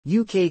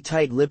UK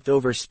tight-lipped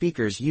over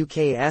Speaker's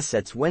UK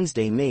assets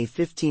Wednesday, May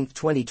 15,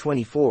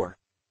 2024.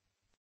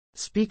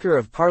 Speaker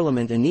of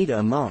Parliament Anita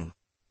Among.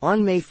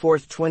 On May 4,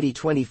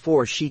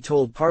 2024 she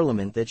told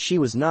Parliament that she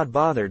was not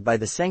bothered by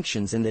the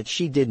sanctions and that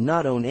she did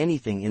not own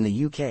anything in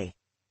the UK.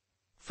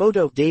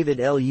 Photo David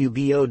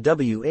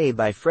LUBOWA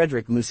by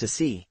Frederic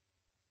Musisi.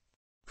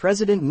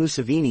 President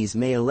Museveni's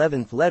May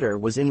 11 letter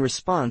was in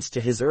response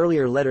to his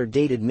earlier letter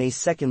dated May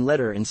 2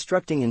 letter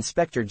instructing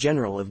Inspector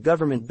General of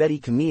Government Beti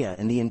Kamya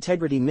and the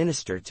Integrity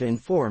Minister to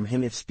inform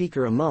him if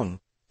Speaker Among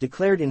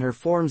declared in her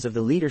forms of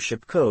the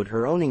Leadership Code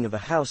her owning of a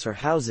house or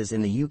houses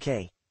in the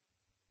UK.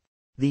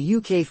 The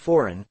UK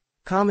Foreign,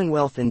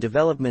 Commonwealth and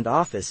Development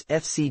Office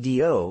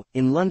 (FCDO)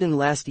 in London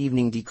last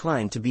evening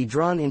declined to be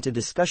drawn into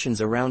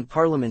discussions around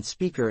Parliament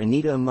Speaker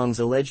Anita Among's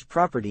alleged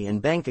property and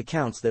bank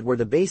accounts that were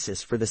the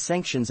basis for the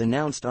sanctions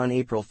announced on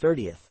April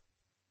 30.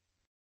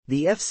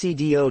 The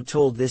FCDO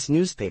told this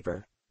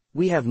newspaper,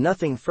 "We have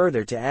nothing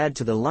further to add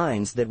to the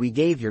lines that we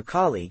gave your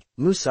colleague,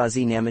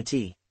 Museveni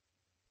Namati."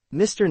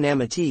 Mr.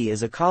 Namati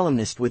is a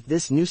columnist with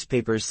this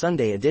newspaper's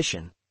Sunday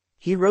edition.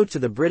 He wrote to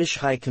the British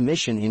High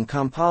Commission in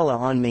Kampala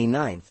on May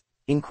 9,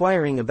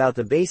 inquiring about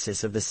the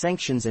basis of the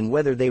sanctions and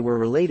whether they were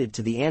related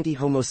to the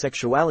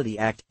Anti-Homosexuality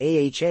Act,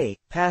 AHA,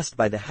 passed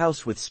by the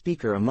House with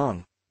Speaker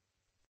Among.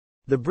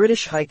 The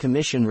British High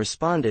Commission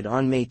responded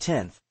on May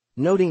 10,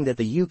 noting that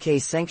the UK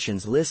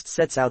sanctions list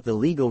sets out the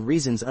legal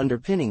reasons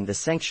underpinning the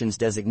sanctions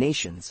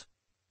designations.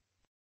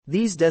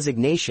 These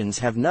designations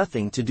have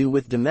nothing to do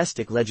with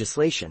domestic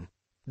legislation.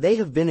 They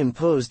have been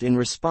imposed in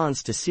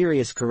response to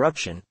serious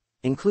corruption,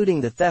 including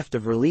the theft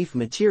of relief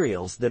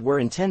materials that were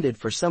intended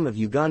for some of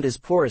Uganda's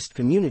poorest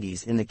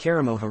communities in the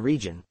Karamoja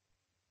region.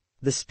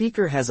 The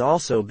Speaker has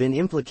also been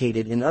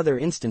implicated in other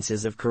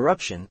instances of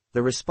corruption,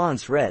 the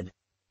response read.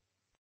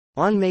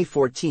 On May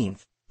 14,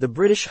 the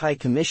British High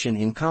Commission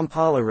in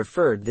Kampala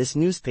referred this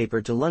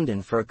newspaper to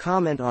London for a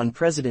comment on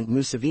President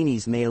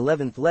Museveni's May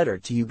 11 letter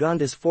to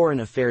Uganda's Foreign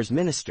Affairs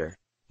Minister,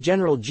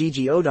 General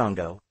Gigi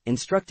Odongo,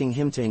 instructing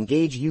him to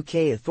engage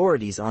UK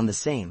authorities on the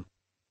same.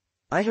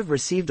 "I have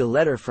received a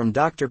letter from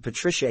Dr.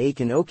 Patricia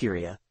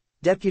Aiken-Okiria,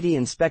 Deputy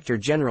Inspector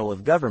General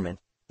of Government,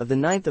 of the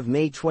 9th of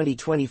May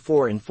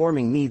 2024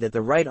 informing me that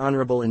the Right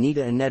Honourable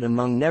Anita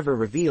Among never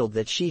revealed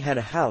that she had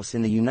a house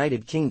in the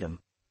United Kingdom.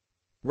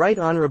 Right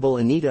Honourable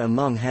Anita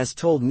Among has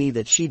told me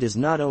that she does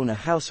not own a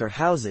house or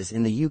houses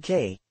in the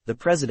UK," the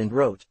President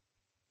wrote.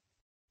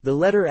 The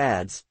letter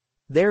adds,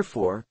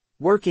 "Therefore,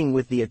 working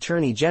with the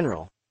Attorney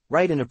General,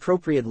 write an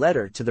appropriate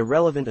letter to the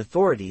relevant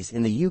authorities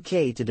in the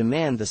UK to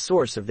demand the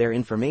source of their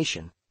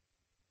information.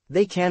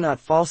 They cannot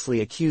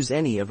falsely accuse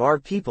any of our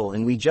people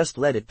and we just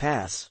let it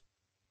pass."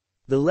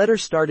 The letter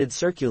started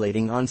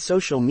circulating on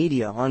social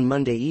media on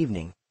Monday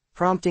evening,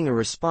 prompting a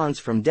response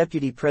from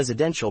Deputy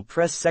Presidential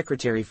Press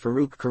Secretary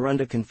Farouk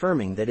Karunda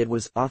confirming that it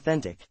was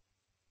authentic.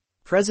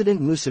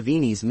 President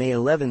Museveni's May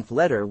 11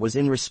 letter was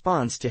in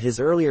response to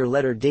his earlier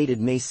letter dated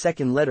May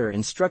 2 letter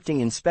instructing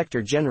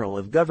Inspector General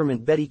of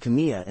Government Beti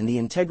Kamya and the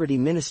Integrity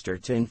Minister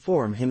to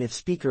inform him if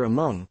Speaker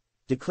Among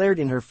declared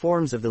in her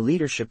forms of the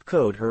Leadership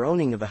Code her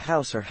owning of a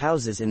house or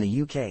houses in the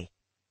UK.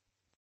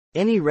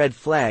 Any red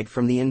flag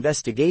from the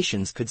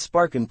investigations could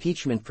spark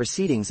impeachment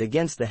proceedings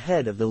against the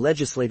head of the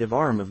legislative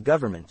arm of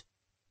government.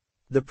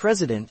 The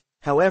President,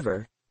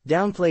 however,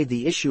 downplayed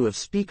the issue of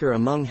Speaker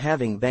Among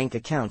having bank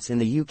accounts in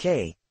the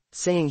UK,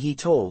 saying he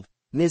told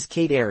Ms.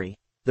 Kate Airy,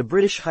 the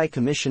British High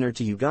Commissioner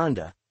to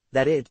Uganda,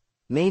 that it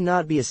may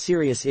not be a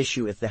serious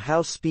issue if the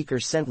House Speaker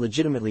sent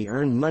legitimately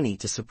earned money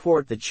to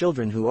support the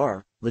children who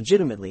are,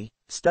 legitimately,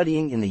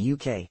 studying in the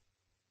UK.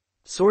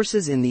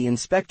 Sources in the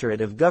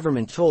Inspectorate of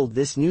Government told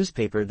this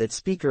newspaper that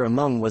Speaker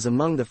Among was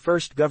among the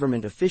first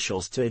government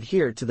officials to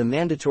adhere to the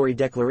mandatory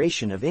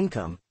declaration of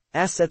income,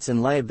 assets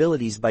and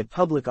liabilities by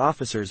public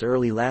officers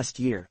early last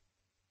year.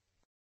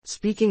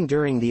 Speaking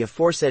during the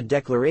aforesaid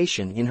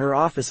declaration in her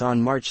office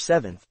on March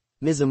 7,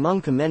 Ms.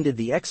 Among commended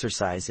the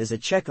exercise as a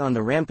check on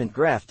the rampant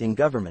graft in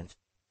government.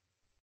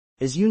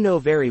 "As you know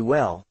very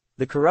well,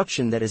 the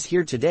corruption that is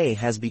here today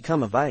has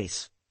become a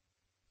vice.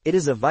 It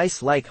is a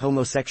vice like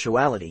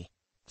homosexuality.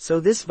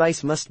 So this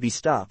vice must be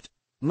stopped,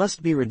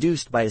 must be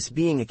reduced by us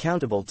being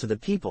accountable to the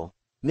people,"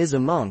 Ms.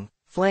 Among,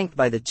 flanked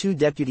by the two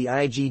deputy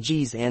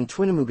IGGs Anne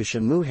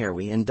Twinamugisha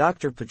Muherwe and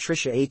Dr.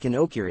 Patricia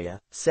Aiken-Okiria,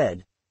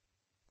 said.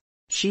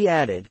 She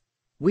added,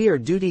 "We are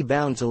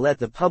duty-bound to let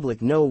the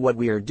public know what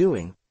we are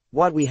doing,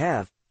 what we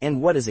have,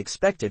 and what is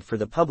expected for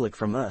the public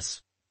from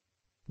us."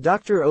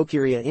 Dr.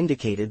 Okiria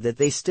indicated that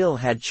they still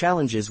had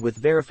challenges with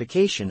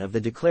verification of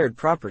the declared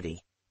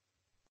property.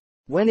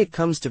 "When it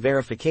comes to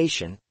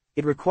verification,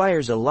 it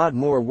requires a lot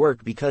more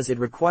work because it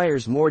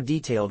requires more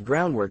detailed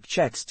groundwork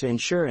checks to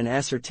ensure and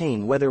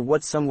ascertain whether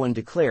what someone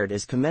declared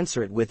is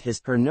commensurate with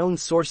his/her known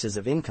sources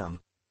of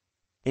income.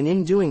 And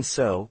in doing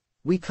so,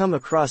 we come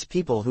across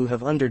people who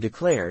have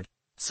underdeclared.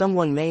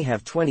 Someone may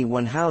have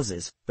 21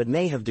 houses, but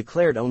may have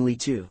declared only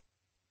 2.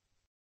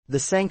 The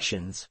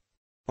sanctions.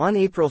 On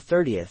April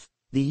 30,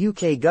 the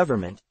UK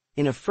government,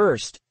 in a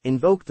first,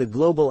 invoked the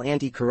global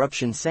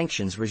anti-corruption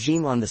sanctions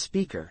regime on the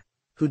Speaker,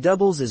 who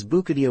doubles as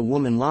Bukadia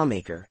woman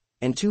lawmaker,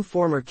 and 2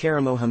 former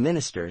Karamoja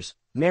ministers,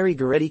 Mary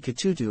Goretti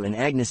Katutu and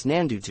Agnes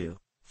Nandutu,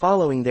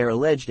 following their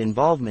alleged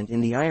involvement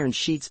in the Iron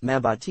Sheets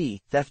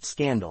Mabati theft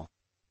scandal.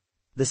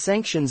 The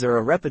sanctions are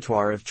a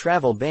repertoire of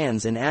travel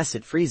bans and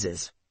asset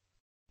freezes.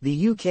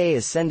 The UK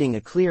is sending a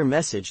clear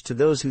message to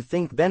those who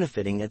think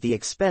benefiting at the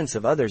expense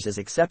of others is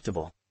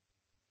acceptable.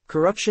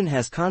 Corruption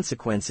has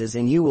consequences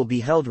and you will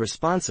be held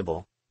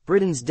responsible,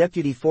 Britain's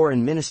Deputy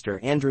Foreign Minister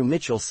Andrew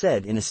Mitchell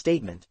said in a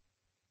statement.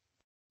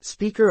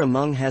 Speaker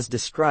Among has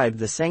described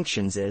the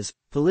sanctions as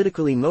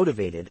politically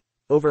motivated,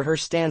 over her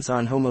stance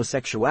on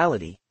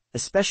homosexuality,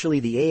 especially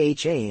the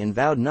AHA, and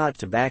vowed not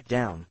to back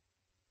down.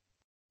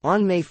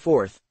 On May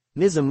 4,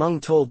 Ms. Among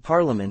told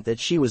Parliament that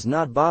she was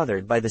not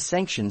bothered by the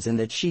sanctions and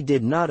that she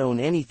did not own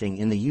anything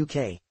in the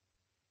UK.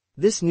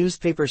 This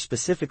newspaper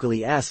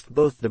specifically asked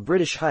both the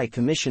British High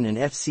Commission and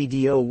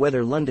FCDO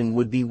whether London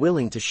would be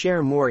willing to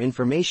share more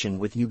information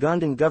with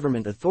Ugandan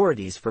government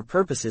authorities for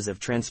purposes of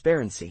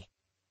transparency.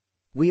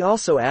 We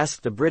also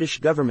asked the British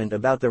government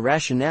about the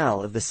rationale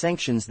of the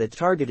sanctions that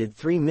targeted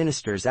 3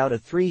 ministers out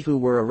of 3 who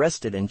were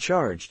arrested and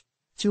charged,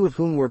 2 of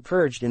whom were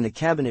purged in the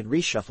cabinet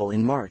reshuffle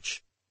in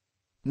March.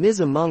 Ms.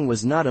 Among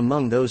was not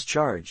among those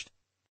charged.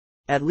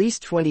 At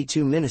least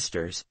 22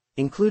 ministers,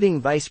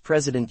 including Vice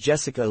President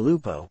Jessica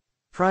Alupo,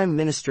 Prime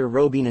Minister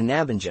Robina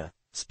Nabanja,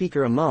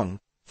 Speaker Among,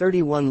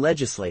 31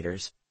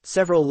 legislators,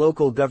 several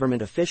local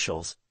government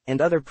officials, and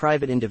other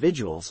private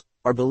individuals,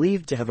 are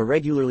believed to have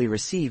irregularly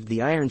received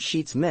the iron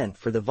sheets meant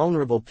for the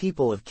vulnerable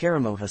people of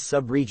Karamoja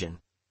sub-region.